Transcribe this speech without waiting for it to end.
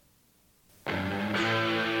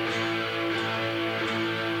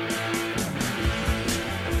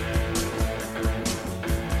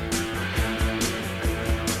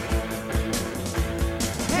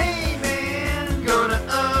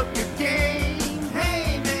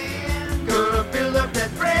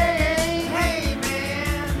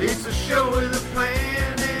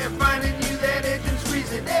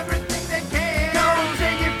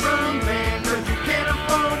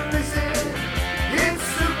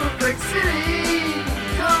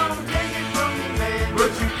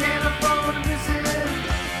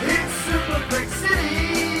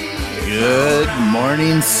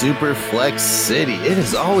Morning, Superflex City. It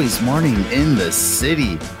is always morning in the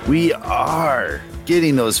city. We are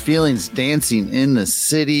getting those feelings dancing in the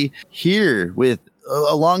city here with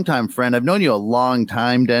a longtime friend. I've known you a long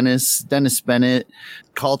time, Dennis Bennett,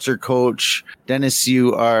 culture coach. Dennis,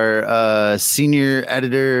 you are a senior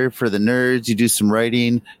editor for The Nerds. You do some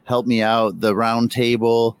writing. Help me out. The Round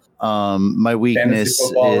Table. My weakness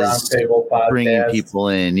is bringing people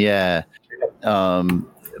in. Yeah.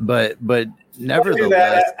 But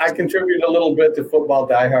nevertheless, I contribute a little bit to Football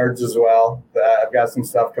Diehards as well. I've got some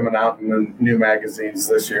stuff coming out in the new magazines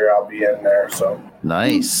this year. I'll be in there. So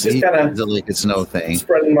nice. Just kind of like it's no thing.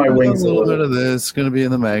 Spreading my wings a little bit of this going to be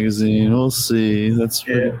in the magazine. We'll see. That's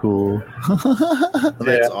pretty cool.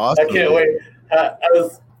 That's awesome. I can't wait.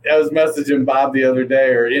 I was messaging Bob the other day,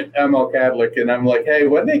 or ML Cadlick, and I'm like, hey,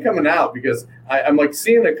 when are they coming out? Because I'm like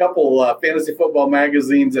seeing a couple fantasy football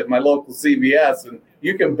magazines at my local CVS, and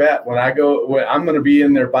you can bet when I'm going to be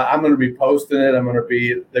in there, I'm going to be posting it.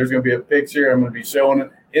 There's going to be a picture. I'm going to be showing it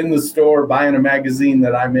in the store, buying a magazine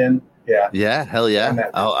that I'm in. Yeah. Yeah. Hell yeah.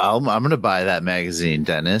 I'm going to buy that magazine,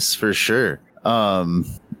 Dennis, for sure. And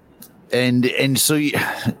so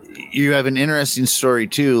you have an interesting story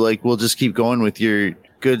too. Like, we'll just keep going with your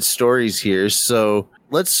good stories here. So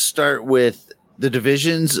let's start with the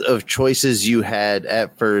divisions of choices you had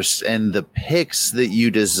at first and the picks that you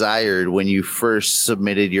desired when you first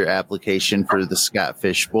submitted your application for the Scott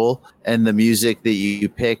Fish Bowl, and the music that you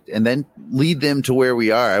picked, and then lead them to where we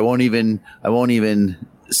are. I won't even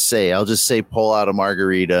say, I'll just say pull out a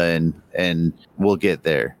margarita and we'll get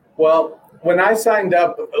there. Well, when I signed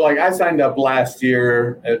up last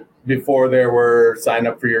year before there were sign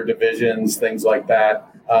up for your divisions, things like that.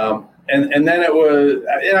 And then I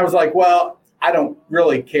was like, well, I don't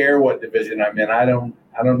really care what division I'm in. I don't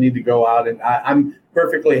need to go out, and I'm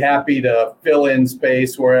perfectly happy to fill in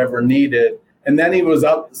space wherever needed. And then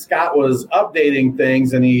Scott was updating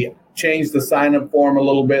things, and he changed the sign up form a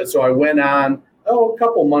little bit. So I went on, a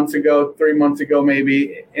couple months ago, 3 months ago,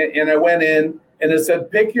 maybe. And I went in and it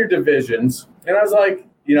said, pick your divisions. And I was like,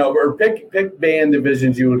 or pick band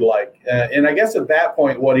divisions you would like. And I guess at that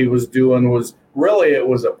point, what he was doing was it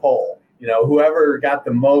was a poll. Whoever got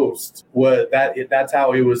the most, that's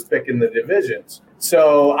how he was picking the divisions.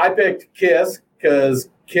 So I picked Kiss because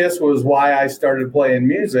Kiss was why I started playing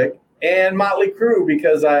music, and Motley Crue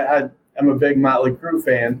because I'm a big Motley Crue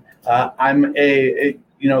fan.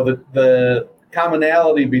 The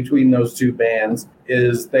commonality between those two bands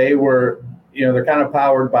is they're kind of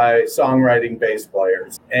powered by songwriting bass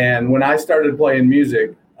players. And when I started playing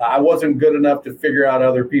music, I wasn't good enough to figure out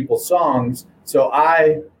other people's songs. So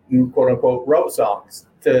I, quote unquote, wrote songs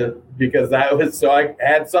because I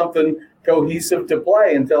had something cohesive to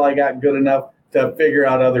play until I got good enough to figure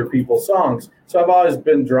out other people's songs. So I've always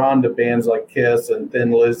been drawn to bands like Kiss and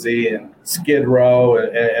Thin Lizzy and Skid Row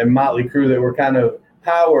and Motley Crue that were kind of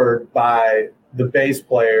powered by the bass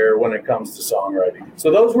player when it comes to songwriting. So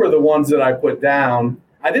those were the ones that I put down.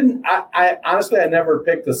 I honestly, I never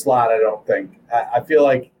picked a slot, I don't think. I feel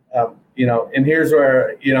like, and here's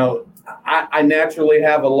where, I naturally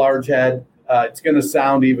have a large head. It's going to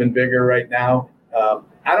sound even bigger right now.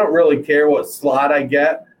 I don't really care what slot I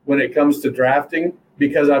get when it comes to drafting,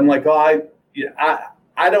 because I'm like, I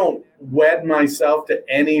don't wed myself to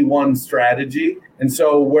any one strategy. And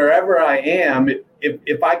so wherever I am,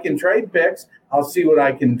 if I can trade picks, I'll see what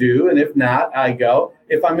I can do. And if not, I go.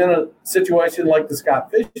 If I'm in a situation like the Scott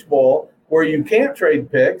Fish Bowl where you can't trade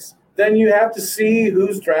picks, then you have to see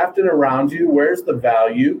who's drafted around you, where's the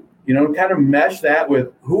value, kind of mesh that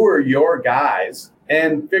with who are your guys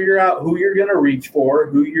and figure out who you're going to reach for,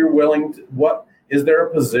 who you're willing to, what is there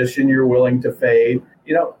a position you're willing to fade?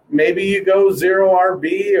 Maybe you go 0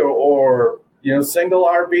 RB or single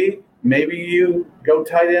RB. Maybe you go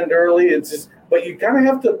tight end early. But you kind of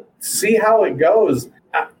have to see how it goes.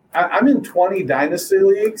 I'm in 20 dynasty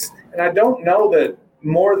leagues, and I don't know that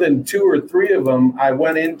more than 2 or 3 of them I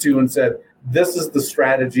went into and said, this is the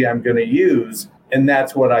strategy I'm going to use, and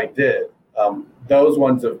that's what I did. Those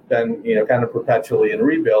ones have been, kind of perpetually in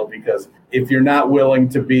rebuild, because if you're not willing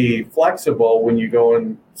to be flexible when you go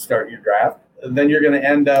and start your draft, then you're going to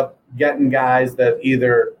end up getting guys that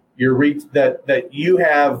either that you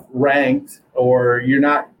have ranked, or you're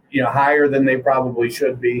not, higher than they probably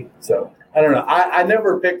should be. So I don't know. I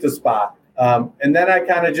never picked a spot. And then I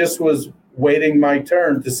kind of just was waiting my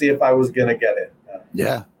turn to see if I was going to get it.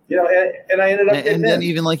 Yeah. And I ended up and then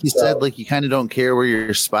even like you said, like you kind of don't care where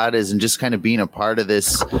your spot is, and just kind of being a part of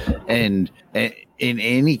this, and in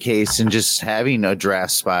any case, and just having a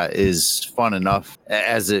draft spot is fun enough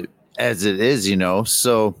as it is,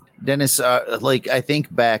 So Dennis, like I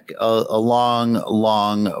think back a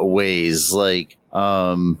long ways, like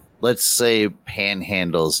let's say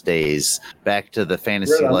Panhandles days, back to the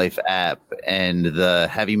Fantasy Life app and the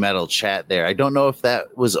heavy metal chat there. I don't know if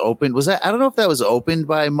that was opened. I don't know if that was opened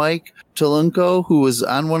by Mike Tulunko, who was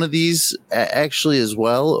on one of these actually as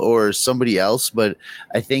well, or somebody else. But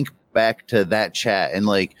I think back to that chat and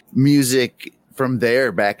like music from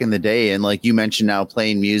there back in the day. And like you mentioned now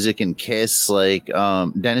playing music and Kiss, like,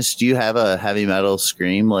 Dennis, do you have a heavy metal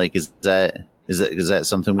scream? Like, is that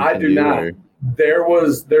something we I can do not. Or?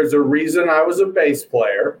 There's a reason I was a bass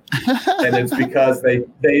player, and it's because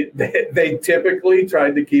they typically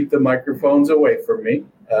tried to keep the microphones away from me.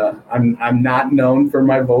 I'm not known for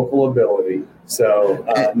my vocal ability, so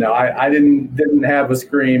no, I didn't have a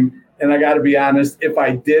scream. And I got to be honest, if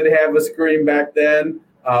I did have a scream back then,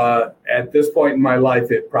 at this point in my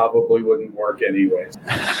life, it probably wouldn't work anyways.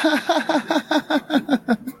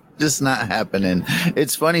 Just not happening.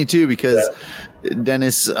 It's funny too because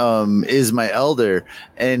Dennis is my elder,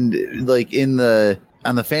 and like on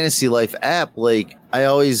the Fantasy Life app, like I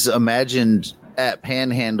always imagined at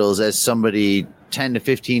Panhandles as somebody 10 to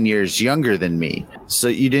 15 years younger than me. So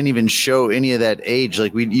you didn't even show any of that age.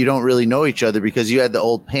 Like you don't really know each other because you had the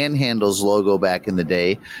old Panhandles logo back in the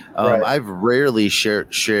day. Right. I've rarely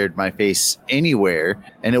shared my face anywhere.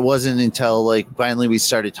 And it wasn't until like finally we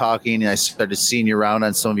started talking and I started seeing you around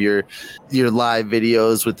on some of your live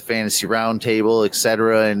videos with the Fantasy Roundtable,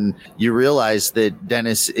 etc. And you realize that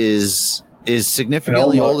Dennis is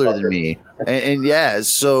significantly older than me. And yeah,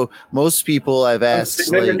 so most people I've asked, I'm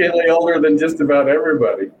significantly older than just about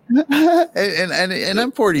everybody. and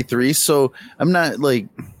I'm 43, so I'm not like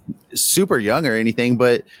super young or anything.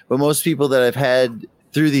 But most people that I've had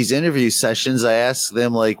through these interview sessions, I ask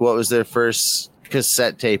them like, what was their first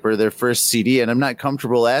cassette tape or their first CD? And I'm not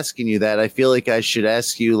comfortable asking you that. I feel like I should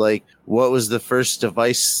ask you like, what was the first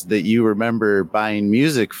device that you remember buying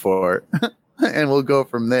music for? And we'll go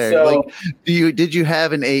from there. So, like, did you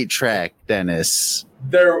have an 8-track, Dennis?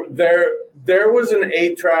 There was an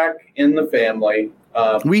 8-track in the family.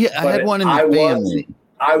 I had one in the family.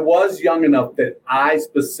 I was young enough that I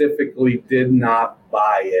specifically did not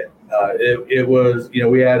buy it. It was,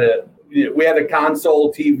 we had a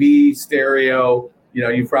console TV stereo.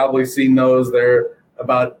 You've probably seen those. They're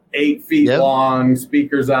about 8 feet long,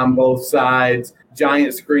 speakers on both sides,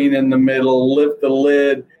 giant screen in the middle. Lift the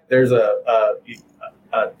lid. There's a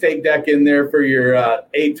tape deck in there for your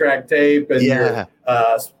 8-track tape and your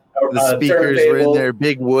the speakers were in there,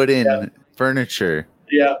 big wooden furniture.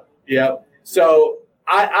 Yeah. So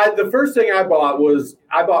I the first thing I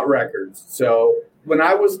bought records. So when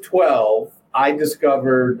I was 12, I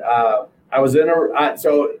discovered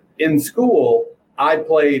so in school I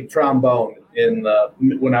played trombone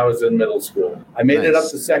when I was in middle school. I made it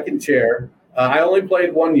up to second chair. I only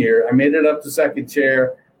played 1 year. I made it up to second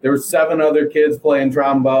chair. There were 7 other kids playing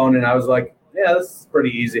trombone, and I was like, yeah, this is pretty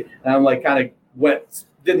easy. And I'm like kind of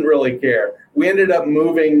didn't really care. We ended up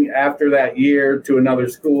moving after that year to another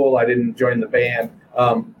school. I didn't join the band.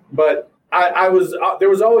 But there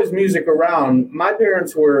was always music around. My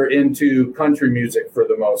parents were into country music for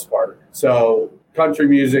the most part. So country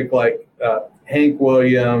music like Hank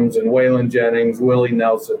Williams and Waylon Jennings, Willie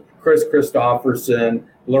Nelson, Chris Christopherson,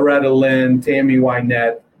 Loretta Lynn, Tammy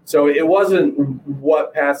Wynette. So it wasn't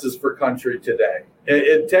what passes for country today.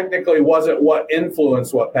 It technically wasn't what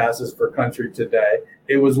influenced what passes for country today.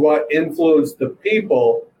 It was what influenced the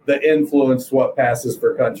people that influenced what passes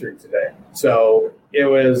for country today. So it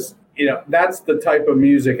was, that's the type of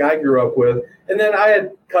music I grew up with. And then I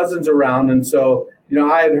had cousins around. And so,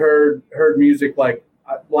 I had heard music like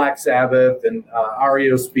Black Sabbath and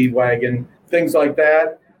REO Speedwagon, things like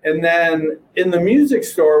that. And then in the music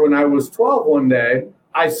store when I was 12 one day,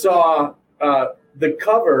 I saw the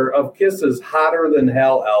cover of Kiss's Hotter Than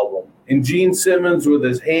Hell album. And Gene Simmons with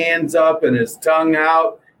his hands up and his tongue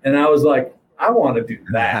out. And I was like, I want to do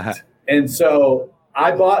that. And so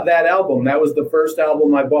I bought that album. That was the first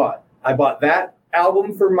album I bought. I bought that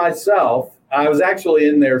album for myself. I was actually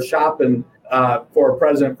in there shopping for a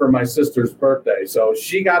present for my sister's birthday. So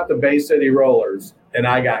she got the Bay City Rollers and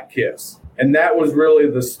I got Kiss. And that was really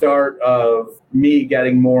the start of me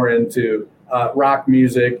getting more into rock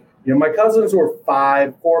music. My cousins were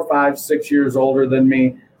 4, 5, 6 years older than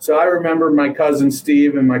me. So I remember my cousin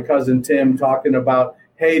Steve and my cousin Tim talking about,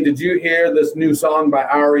 hey, did you hear this new song by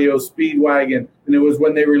REO Speedwagon? And it was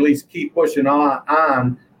when they released Keep Pushing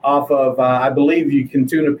On off of, I believe you can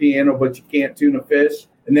tune a piano, but you can't tune a fish.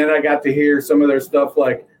 And then I got to hear some of their stuff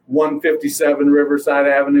like 157 Riverside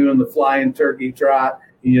Avenue and the Flying Turkey Trot.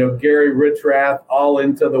 Gary Richrath all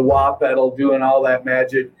into the wah pedal doing all that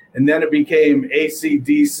magic. And then it became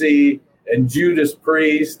AC/DC and Judas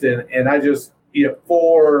Priest. And I just,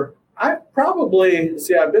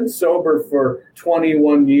 I've been sober for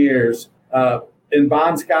 21 years. And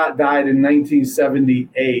Bon Scott died in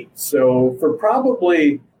 1978. So for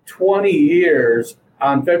probably 20 years,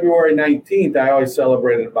 on February 19th, I always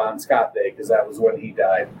celebrated Bon Scott Day because that was when he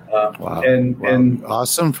died. Wow. And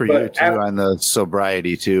awesome for you too on the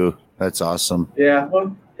sobriety too. That's awesome. Yeah,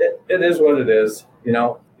 well, it is what it is.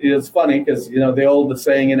 It's funny because the old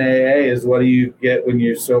saying in AA is, "What do you get when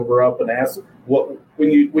you sober up an asshole? When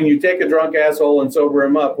you take a drunk asshole and sober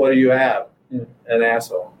him up, what do you have? An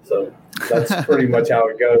asshole." So that's pretty much how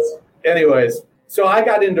it goes. Anyways, so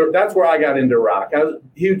that's where I got into rock. I was a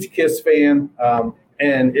huge Kiss fan.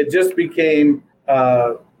 And it just became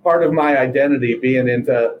part of my identity being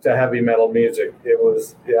into heavy metal music. It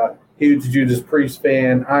was huge Judas Priest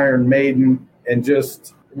fan, Iron Maiden, and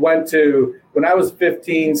just went to, when I was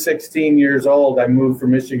 15, 16 years old, I moved from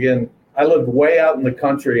Michigan. I lived way out in the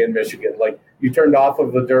country in Michigan. Like you turned off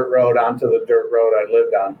of the dirt road onto the dirt road I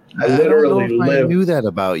lived on. I knew that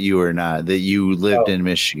about you or not, that you lived in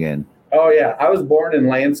Michigan. Oh, yeah. I was born in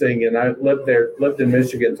Lansing, and I lived in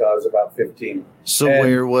Michigan until I was about 15. So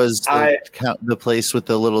where was the place with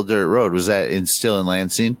the little dirt road? Was that still in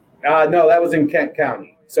Lansing? No, that was in Kent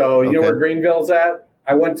County. So you know where Greenville's at?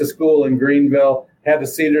 I went to school in Greenville, had the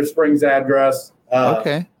Cedar Springs address.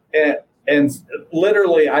 And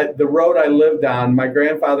literally, the road I lived on, my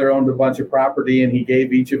grandfather owned a bunch of property, and he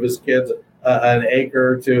gave each of his kids an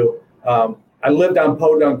acre to. I lived on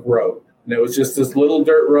Podunk Road. And it was just this little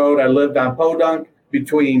dirt road. I lived on Podunk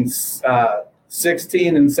between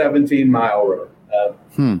 16 and 17 Mile Road.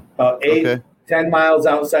 About 10 miles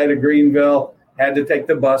outside of Greenville. Had to take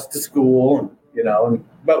the bus to school,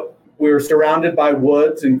 but we were surrounded by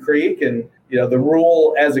woods and creek. And, the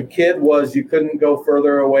rule as a kid was you couldn't go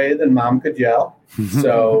further away than Mom could yell.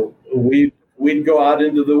 So we'd go out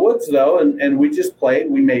into the woods, though, and we just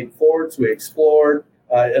played. We made forts. We explored.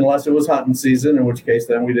 Unless it was hunting season, in which case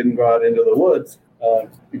then we didn't go out into the woods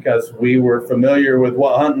because we were familiar with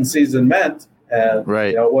what hunting season meant. And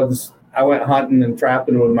I went hunting and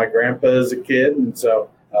trapping with my grandpa as a kid, and so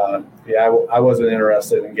I wasn't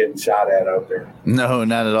interested in getting shot at out there. No,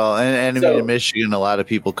 not at all. And I mean, in Michigan, a lot of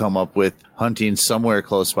people come up with hunting somewhere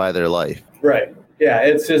close by their life. Right. Yeah,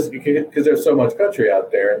 it's just because there's so much country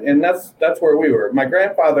out there, and that's where we were. My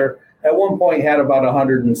grandfather at one point had about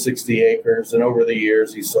 160 acres, and over the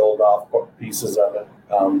years he sold off pieces of it.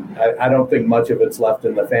 I don't think much of it's left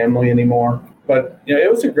in the family anymore. But it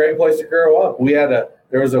was a great place to grow up.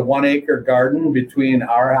 There was a 1 acre garden between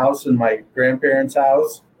our house and my grandparents'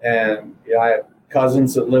 house, and I had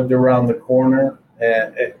cousins that lived around the corner.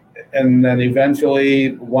 And then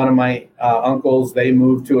eventually one of my uncles, they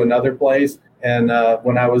moved to another place. And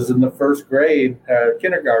when I was in the first grade,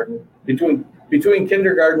 kindergarten, between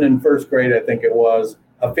kindergarten and first grade, I think it was,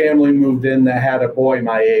 a family moved in that had a boy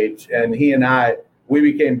my age, and he and we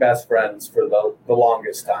became best friends for the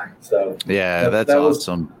longest time. So that's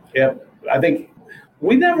awesome. I think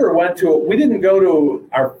we didn't go to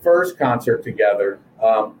our first concert together,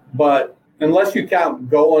 but unless you count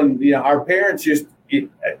going, our parents you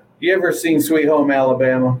ever seen Sweet Home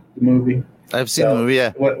Alabama, the movie? I've seen the movie,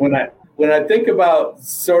 yeah. When I think about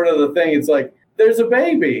sort of the thing, it's like, there's a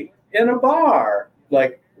baby in a bar.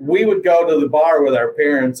 Like, we would go to the bar with our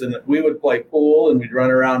parents and we would play pool and we'd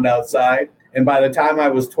run around outside. And by the time I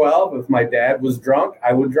was 12, if my dad was drunk,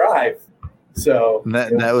 I would drive. So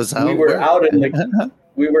that was how we were out in the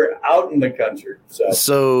country.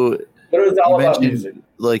 So but it was all about music.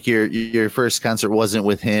 Like your first concert wasn't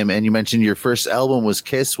with him, and you mentioned your first album was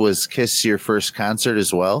Kiss. Was Kiss your first concert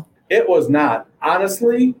as well? It was not.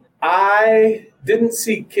 Honestly, I didn't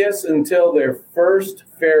see Kiss until their first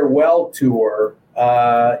farewell tour.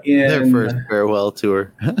 Their first farewell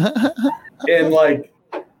tour. In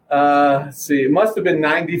it must have been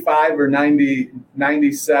 95 or 90,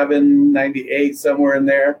 97, 98, somewhere in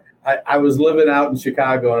there. I was living out in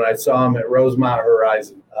Chicago and I saw him at Rosemont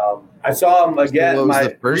Horizon. I saw him again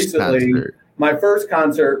recently. Concert? My first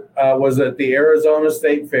concert was at the Arizona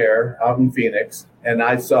State Fair out in Phoenix, and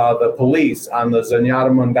I saw the Police on the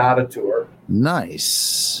Zenyatta Mondatta tour.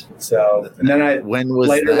 Nice. So, and then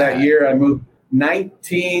later that year, I moved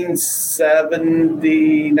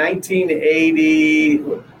 1970, 1980,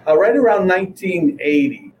 right around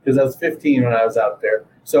 1980, because I was 15 when I was out there.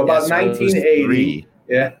 So about 1980.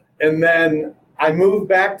 Yeah. And then I moved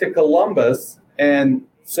back to Columbus. And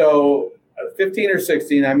so 15 or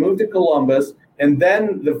 16, I moved to Columbus. And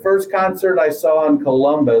then the first concert I saw in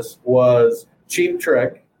Columbus was Cheap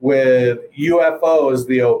Trick with UFO as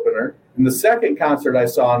the opener. And the second concert I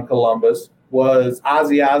saw in Columbus was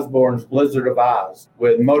Ozzy Osbourne's Blizzard of Oz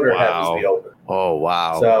with Motorhead as the opener. Oh,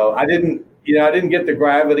 wow. So I didn't get the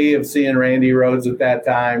gravity of seeing Randy Rhoads at that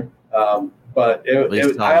time. But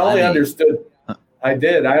I only understood. I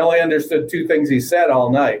did. I only understood two things he said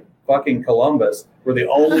all night. Fucking Columbus were the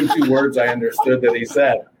only two words I understood that he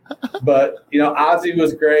said. But Ozzy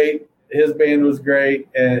was great. His band was great,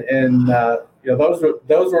 and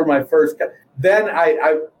those were my first. Then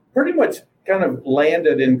I pretty much kind of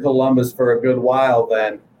landed in Columbus for a good while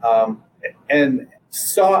then, and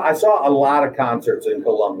I saw a lot of concerts in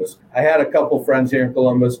Columbus. I had a couple friends here in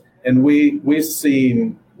Columbus, and we'd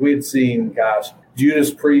seen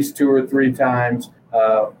Judas Priest 2 or 3 times.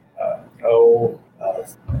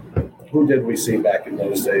 Who did we see back in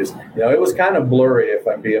those days? It was kind of blurry, if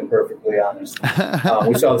I'm being perfectly honest.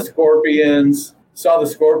 We saw the Scorpions.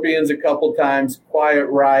 A couple times. Quiet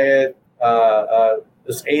Riot.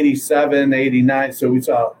 This 87, 89. So we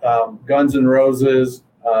saw Guns N' Roses.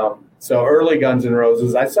 So early Guns N'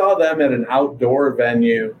 Roses. I saw them at an outdoor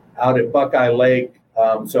venue out at Buckeye Lake.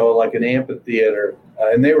 So like an amphitheater.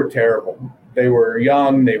 And they were terrible. They were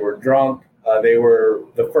young. They were drunk. They were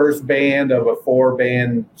the first band of a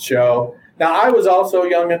 4-band show. Now, I was also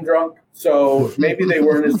young and drunk, so maybe they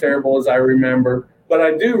weren't as terrible as I remember. But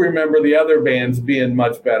I do remember the other bands being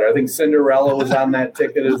much better. I think Cinderella was on that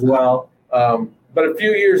ticket as well. But a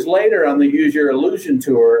few years later on the Use Your Illusion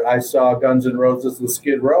tour, I saw Guns N' Roses with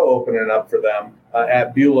Skid Row opening up for them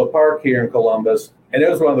at Beulah Park here in Columbus. And it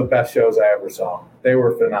was one of the best shows I ever saw. They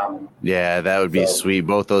were phenomenal. Yeah, that would be sweet.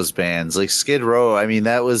 Both those bands, like Skid Row. I mean,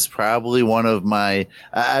 that was probably one of my.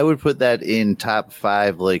 I would put that in top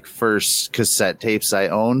 5 like first cassette tapes I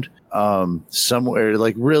owned. Somewhere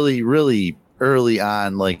like really, really early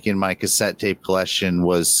on, like in my cassette tape collection,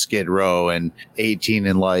 was Skid Row and 18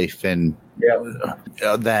 in Life, and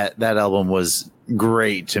that album was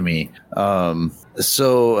great to me.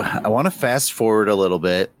 So I want to fast forward a little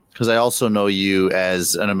bit, because I also know you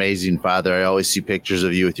as an amazing father. I always see pictures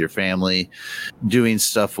of you with your family doing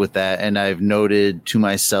stuff with that. And I've noted to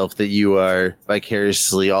myself that you are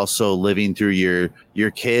vicariously also living through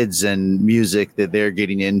your kids and music that they're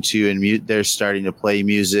getting into, and they're starting to play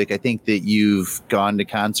music. I think that you've gone to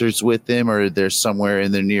concerts with them, or they're somewhere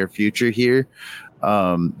in the near future here.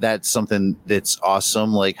 That's something that's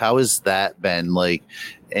awesome. Like, how has that been like?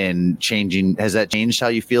 And changing, has that changed how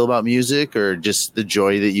you feel about music, or just the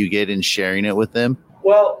joy that you get in sharing it with them?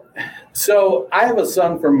 Well, so I have a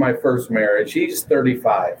son from my first marriage. He's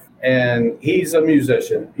 35 and he's a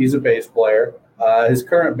musician. He's a bass player. His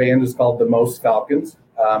current band is called The Most Falcons.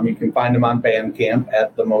 You can find them on Bandcamp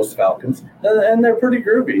at The Most Falcons, and they're pretty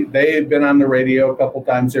groovy. They've been on the radio a couple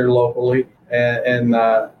times here locally, and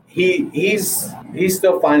he's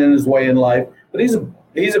still finding his way in life, but he's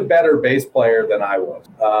a better bass player than I was.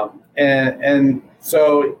 And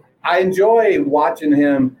so I enjoy watching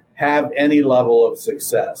him have any level of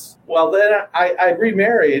success. Well, then I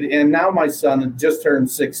remarried, and now my son just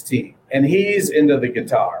turned 16, and he's into the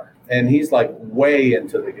guitar, and he's like way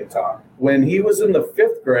into the guitar. When he was in the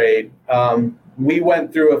 5th grade, we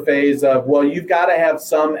went through a phase of, well, you've got to have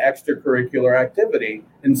some extracurricular activity.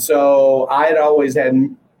 And so I had always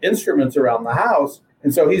had instruments around the house.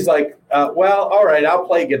 And so he's like, well, all right, I'll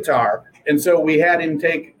play guitar. And so we had him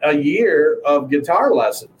take a year of guitar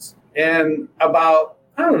lessons. And about,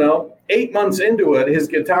 8 months into it, his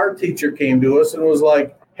guitar teacher came to us and was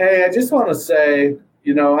like, hey, I just want to say,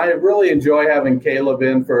 I really enjoy having Caleb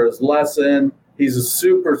in for his lesson. He's a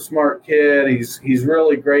super smart kid. He's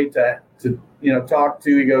really great to talk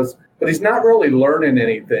to. He goes, but he's not really learning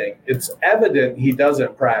anything. It's evident he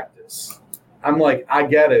doesn't practice. I'm like, I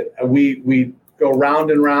get it. We go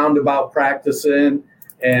round and round about practicing,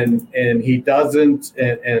 and he doesn't,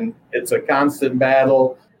 and it's a constant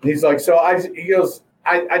battle. And he's like,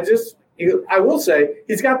 I will say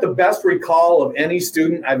he's got the best recall of any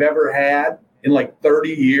student I've ever had in like 30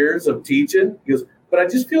 years of teaching. He goes, but I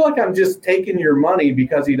just feel like I'm just taking your money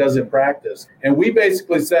because he doesn't practice. And we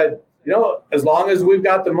basically said, as long as we've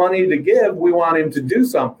got the money to give, we want him to do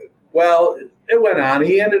something. Well, it went on.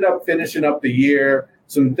 He ended up finishing up the year.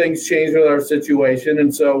 Some things changed with our situation,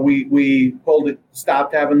 and so we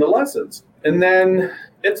stopped having the lessons. And then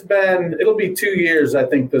it'll be 2 years, I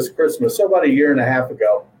think, this Christmas, so about a year and a half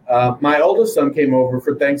ago. My oldest son came over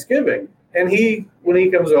for Thanksgiving, and when he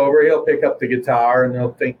comes over, he'll pick up the guitar and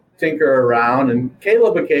he'll tinker around, and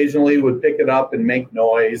Caleb occasionally would pick it up and make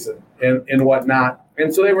noise and whatnot.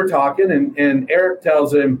 And so they were talking, and Eric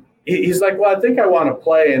tells him, he's like, well, I think I want to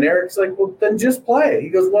play. And Eric's like, well, then just play. He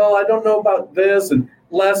goes, well, I don't know about this. And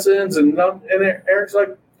lessons. And Eric's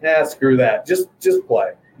like, screw that. Just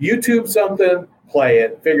play. YouTube something, play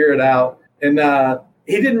it, figure it out. And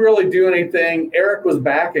he didn't really do anything. Eric was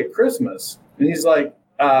back at Christmas, and he's like,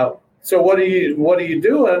 so what are you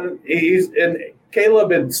doing? And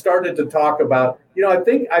Caleb had started to talk about, I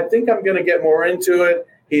think I'm going to get more into it.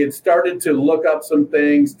 He had started to look up some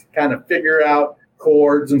things to kind of figure out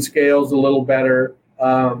chords and scales a little better.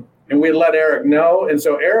 And we let Eric know. And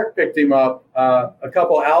so Eric picked him up a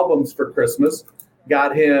couple albums for Christmas,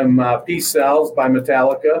 got him Peace Sells by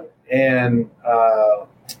Metallica, and oh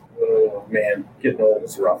man, getting old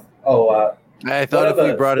is rough. I thought if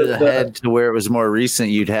we brought it ahead to where it was more recent,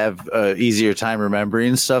 you'd have easier time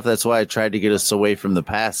remembering stuff. That's why I tried to get us away from the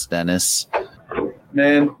past, Dennis.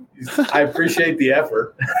 Man, I appreciate the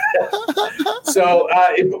effort. So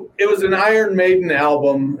it was an Iron Maiden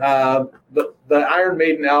album, the Iron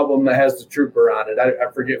Maiden album that has the Trooper on it. I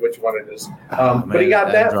forget which one it is. But he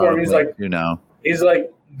got that for me. He's like, he's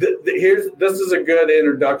like, this is a good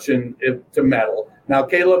introduction to metal. Now,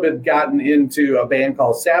 Caleb had gotten into a band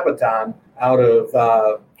called Sabaton out of,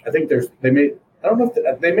 I think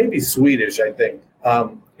they may be Swedish, I think.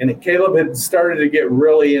 And Caleb had started to get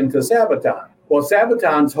really into Sabaton. Well,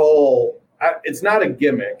 Sabaton's it's not a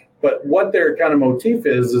gimmick, but what their kind of motif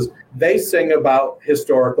is they sing about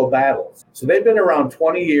historical battles. So they've been around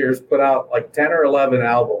 20 years, put out like 10 or 11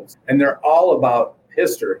 albums, and they're all about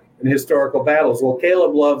history and historical battles. Well,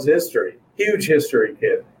 Caleb loves history, huge history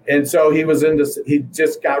kid. And so he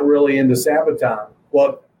just got really into Sabaton.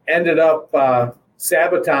 Well, ended up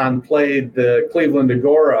Sabaton played the Cleveland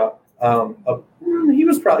Agora. He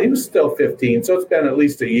was still 15, so it's been at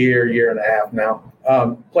least a year and a half now.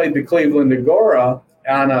 Played the Cleveland Agora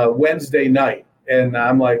on a Wednesday night, and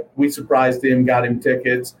I'm like, we surprised him, got him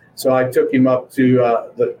tickets. So I took him up to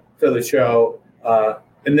the show,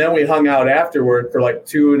 and then we hung out afterward for like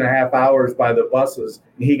 2.5 hours by the buses.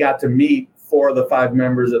 And he got to meet 4 of the 5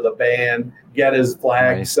 members of the band, get his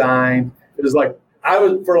flag signed. It was like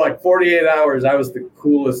for like 48 hours, I was the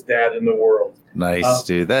coolest dad in the world. Nice,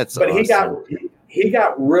 dude. That's but awesome. He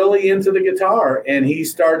got really into the guitar, and he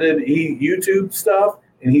YouTube stuff,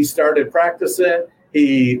 and he started practicing.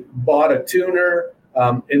 He bought a tuner,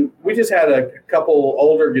 and we just had a couple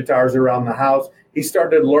older guitars around the house. He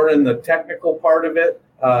started learning the technical part of it,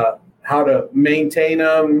 how to maintain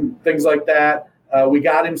them, things like that. We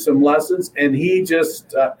got him some lessons, and he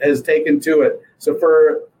just has taken to it. So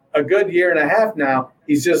for a good 1.5 years now,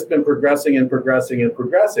 he's just been progressing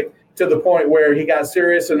to the point where he got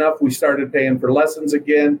serious enough. We started paying for lessons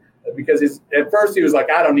again because at first he was like,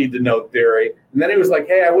 I don't need to know theory. And then he was like,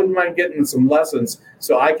 hey, I wouldn't mind getting some lessons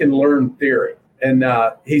so I can learn theory. And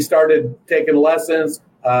he started taking lessons,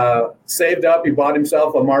 saved up. He bought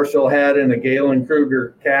himself a Marshall head and a Galen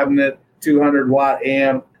Kruger cabinet, 200-watt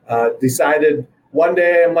amp, decided one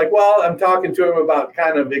day, I'm like, well, I'm talking to him about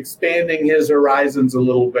kind of expanding his horizons a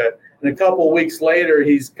little bit. And a couple weeks later,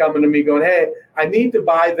 he's coming to me going, hey, I need to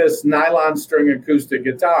buy this nylon string acoustic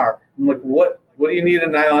guitar. I'm like, what do you need a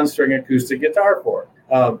nylon string acoustic guitar for?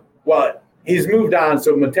 Well, he's moved on,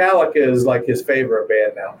 so Metallica is like his favorite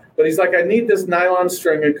band now. But he's like, I need this nylon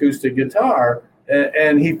string acoustic guitar.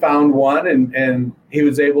 And he found one, and he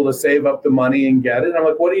was able to save up the money and get it. I'm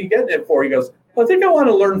like, what are you getting it for? He goes, well, I think I want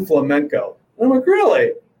to learn flamenco. I'm like, really?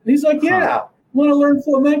 And he's like, yeah, I want to learn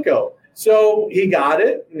flamenco. So he got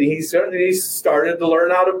it, and he started to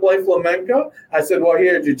learn how to play flamenco. I said, well,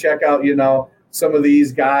 here, did you check out, some of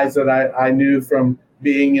these guys that I knew from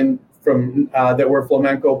being that were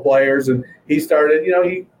flamenco players. And he started,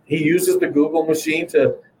 he uses the Google machine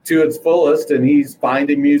to its fullest, and he's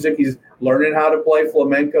finding music. He's learning how to play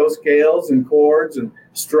flamenco scales and chords and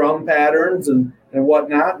strum patterns and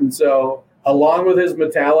whatnot. And so along with his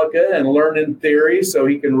Metallica and learning theory so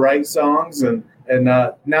he can write songs. And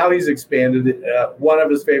now he's expanded. One of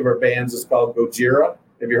his favorite bands is called Gojira.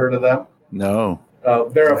 Have you heard of them? No.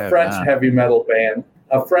 They're a French heavy metal band.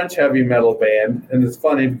 And it's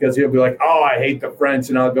funny because he'll be like, oh, I hate the French.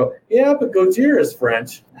 And I'll go, yeah, but Gojira is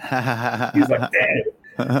French. He's like, dang.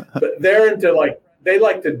 But they're into they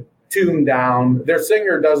like to tune down. Their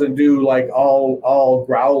singer doesn't do all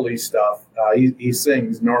growly stuff. He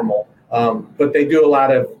sings normal. But they do a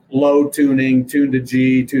lot of low tuning, tune to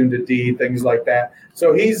G, tune to D, things like that.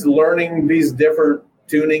 So he's learning these different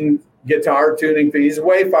guitar tuning. He's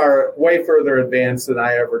way further advanced than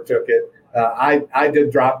I ever took it. I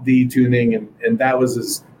did drop D tuning, and that was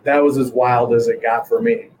as wild as it got for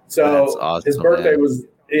me. So awesome, his birthday was,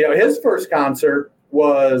 his first concert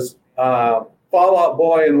was Fall Out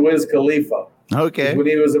Boy and Wiz Khalifa. Okay. When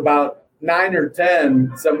he was about 9 or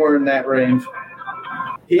 10, somewhere in that range.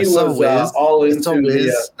 he was all into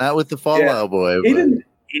the not with the Fall Out Boy. He didn't.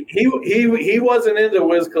 He wasn't into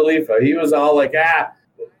Wiz Khalifa. He was all like,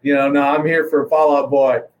 no, I'm here for Fall Out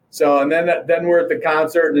Boy. So, and then we're at the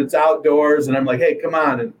concert and it's outdoors, and I'm like, hey, come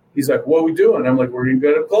on. And he's like, what are we doing? I'm like, we're going to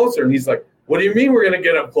get up closer. And he's like, what do you mean we're going to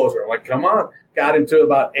get up closer? I'm like, come on. Got him to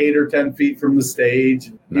about 8 or 10 feet from the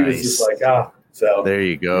stage. He was just like, So there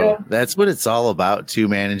you go. Yeah. That's what it's all about too,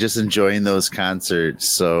 man. And just enjoying those concerts.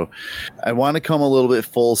 So I want to come a little bit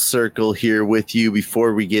full circle here with you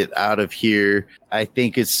before we get out of here. I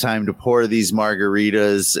think it's time to pour these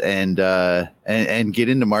margaritas and get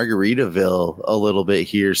into Margaritaville a little bit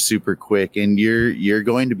here super quick. And you're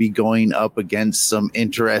going to be going up against some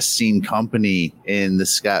interesting company in the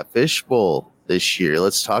Scott Fish Bowl this year.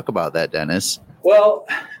 Let's talk about that, Dennis. Well,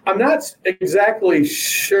 I'm not exactly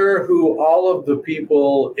sure who all of the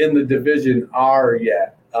people in the division are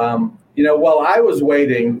yet. While I was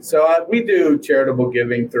waiting, we do charitable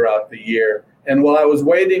giving throughout the year. And while I was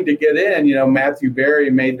waiting to get in, Matthew Berry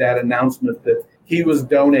made that announcement that he was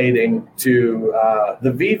donating to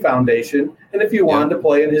the V Foundation. And if you wanted to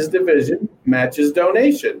play in his division, match his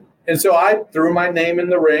donation. And so I threw my name in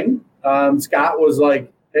the ring. Scott was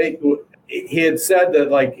like, hey, he had said that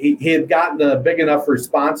like he had gotten a big enough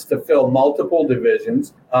response to fill multiple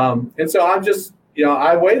divisions. And so I'm just,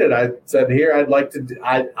 I waited. I said, here, I'd like to,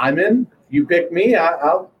 I'm in. You pick me,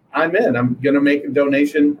 I'm in. I'm going to make a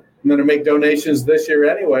donation. I'm going to make donations this year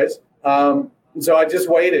anyways. And so I just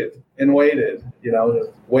waited and waited,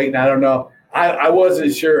 waiting. I don't know. I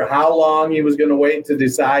wasn't sure how long he was going to wait to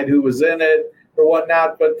decide who was in it or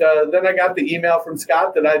whatnot. But then I got the email from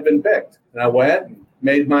Scott that I'd been picked. And I went and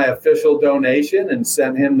made my official donation and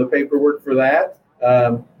sent him the paperwork for that.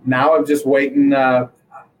 Now I'm just waiting.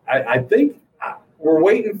 I think we're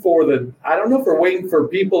waiting I don't know if we're waiting for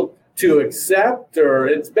people to accept, or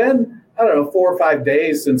it's been, 4 or 5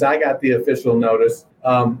 days since I got the official notice.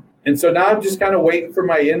 And so now I'm just kind of waiting for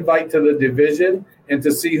my invite to the division and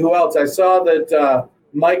to see who else. I saw that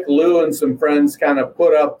Mike Liu and some friends kind of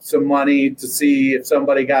put up some money to see if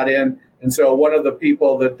somebody got in. And so one of the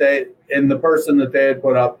people the person that they had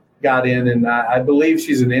put up got in, and I believe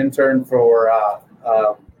she's an intern for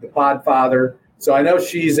the Podfather. So I know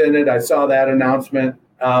she's in it. I saw that announcement.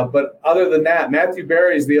 But other than that, Matthew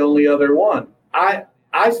Berry is the only other one. I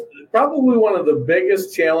probably one of the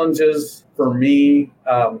biggest challenges for me,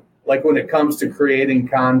 like when it comes to creating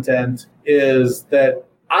content, is that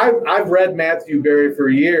I've read Matthew Berry for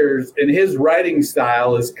years, and his writing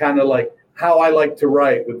style is kind of like how I like to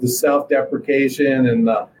write, with the self-deprecation and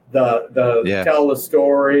the tell the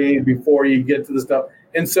story before you get to the stuff.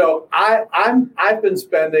 And so I've been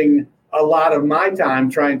spending a lot of my time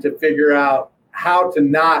trying to figure out how to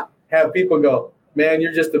not have people go, man,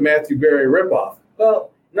 you're just a Matthew Berry ripoff.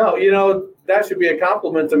 Well, no, that should be a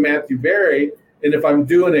compliment to Matthew Berry. And if I'm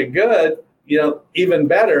doing it good, even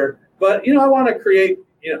better. But, I want to create,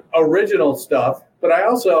 original stuff. But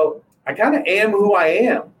I kind of am who I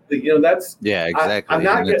am. That's exactly. I'm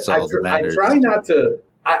not. I try not to.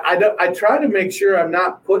 I try to make sure I'm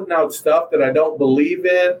not putting out stuff that I don't believe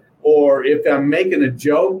in, or if I'm making a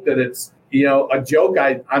joke that it's a joke.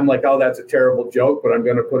 I'm like, oh, that's a terrible joke, but I'm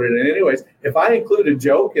going to put it in anyways. If I include a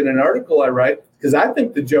joke in an article I write, because I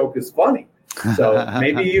think the joke is funny, so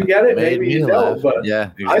maybe you get it, maybe you don't, but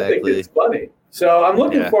exactly. I think it's funny. So I'm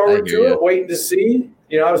looking forward to it, waiting to see.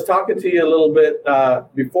 I was talking to you a little bit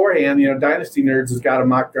beforehand. Dynasty Nerds has got a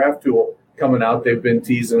mock draft tool coming out. They've been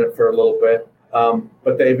teasing it for a little bit,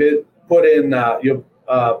 but they've put in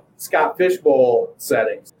Scott Fish Bowl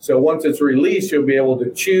settings. So once it's released, you'll be able to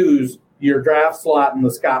choose your draft slot in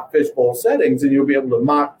the Scott Fish Bowl settings, and you'll be able to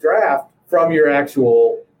mock draft from your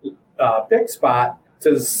actual pick spot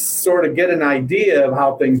to sort of get an idea of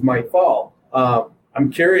how things might fall.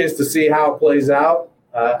 I'm curious to see how it plays out.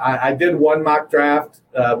 I did one mock draft,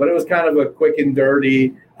 but it was kind of a quick and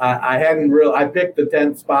dirty. I picked the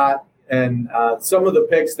 10th spot, and some of the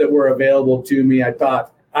picks that were available to me, I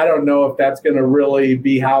thought, I don't know if that's going to really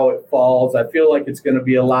be how it falls. I feel like it's going to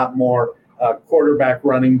be a lot more quarterback,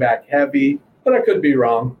 running back heavy, but I could be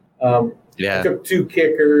wrong. I took 2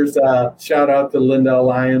 kickers. Shout out to Linda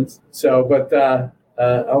Lyons. So, but I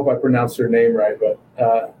hope I pronounced her name right.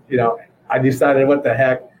 But, I decided what the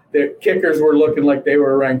heck. The kickers were looking like they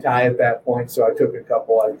were ranked high at that point, so I took a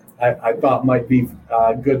couple I thought might be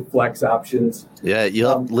good flex options. Yeah,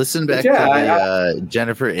 you'll listen back to the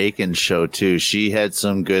Jennifer Aiken show, too. She had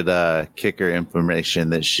some good kicker information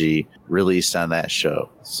that she released on that show.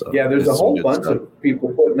 So there's a whole bunch of people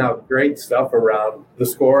putting out great stuff around the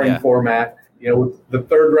scoring format. With the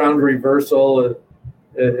 3rd round reversal,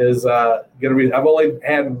 is going to be. I've only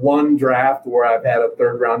had one draft where I've had a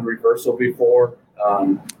third round reversal before.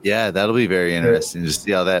 Yeah, that'll be very interesting to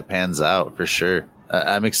see how that pans out for sure.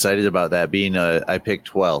 I'm excited about that being I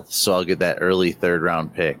picked 12th, so I'll get that early third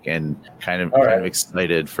round pick and kind of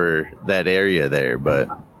excited for that area there. But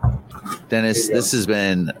Dennis, this has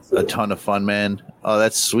been a ton of fun, man. Oh,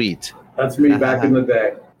 that's sweet. That's me back in the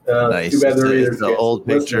day. Nice. It's the old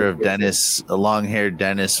picture of Dennis, a long-haired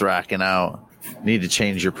Dennis rocking out. Need to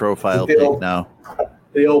change your profile pic now.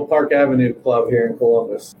 The old Park Avenue Club here in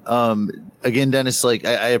Columbus. Again, Dennis, like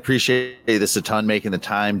I appreciate this a ton, making the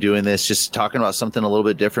time, doing this, just talking about something a little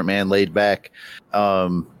bit different, man, laid back.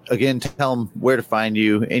 Again, tell them where to find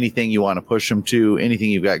you, anything you want to push them to, anything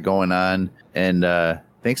you've got going on. And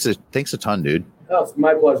thanks a ton, dude. Oh, it's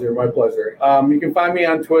my pleasure. My pleasure. You can find me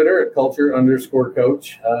on Twitter at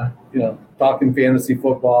culture_coach, talking fantasy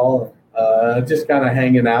football, just kind of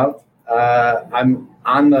hanging out. I'm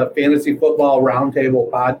on the Fantasy Football Roundtable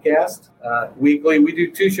podcast weekly. We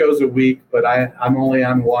do 2 shows a week, but I'm only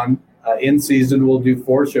on one. In season, we'll do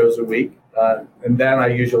 4 shows a week, and then I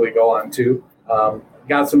usually go on 2.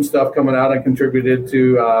 Got some stuff coming out. I contributed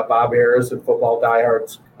to Bob Harris at Football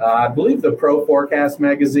Diehards. I believe the Pro Forecast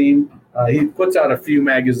magazine. He puts out a few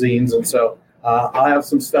magazines, and so I'll have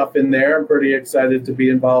some stuff in there. I'm pretty excited to be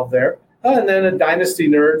involved there. And then at Dynasty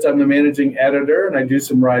Nerds, I'm the managing editor, and I do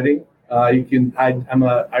some writing. I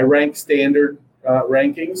rank standard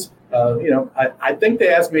rankings. I think they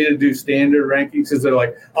asked me to do standard rankings because they're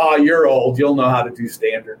like, "Oh, you're old. You'll know how to do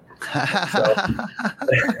standard."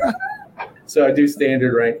 So I do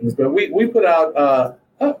standard rankings, but we put out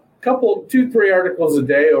a couple, 2-3 articles a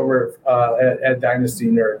day over at Dynasty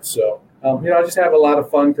Nerds. So I just have a lot of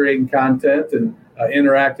fun creating content and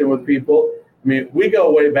interacting with people. I mean, we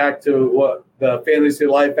go way back to what the Fantasy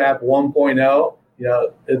Life app 1.0.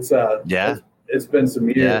 It's been some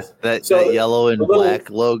years. Yeah, that yellow and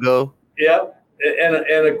black logo. Yep. And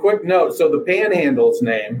a quick note. So the Panhandle's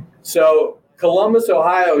name. So Columbus,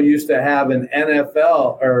 Ohio used to have an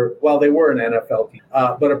NFL, they were an NFL team,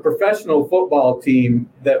 but a professional football team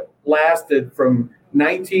that lasted from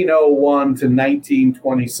 1901 to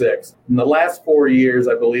 1926. In the last 4 years,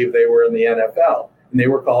 I believe they were in the NFL. And they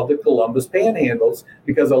were called the Columbus Panhandles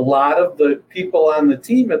because a lot of the people on the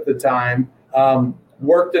team at the time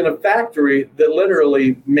worked in a factory that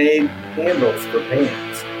literally made handles for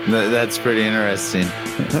pans. That's pretty interesting.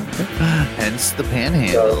 Hence the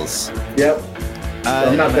Panhandles. So, yep.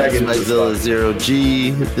 I'm not begging for Zilla Zero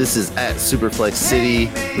G. This is at Superflex City.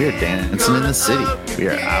 We are dancing in the city. We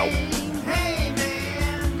are out.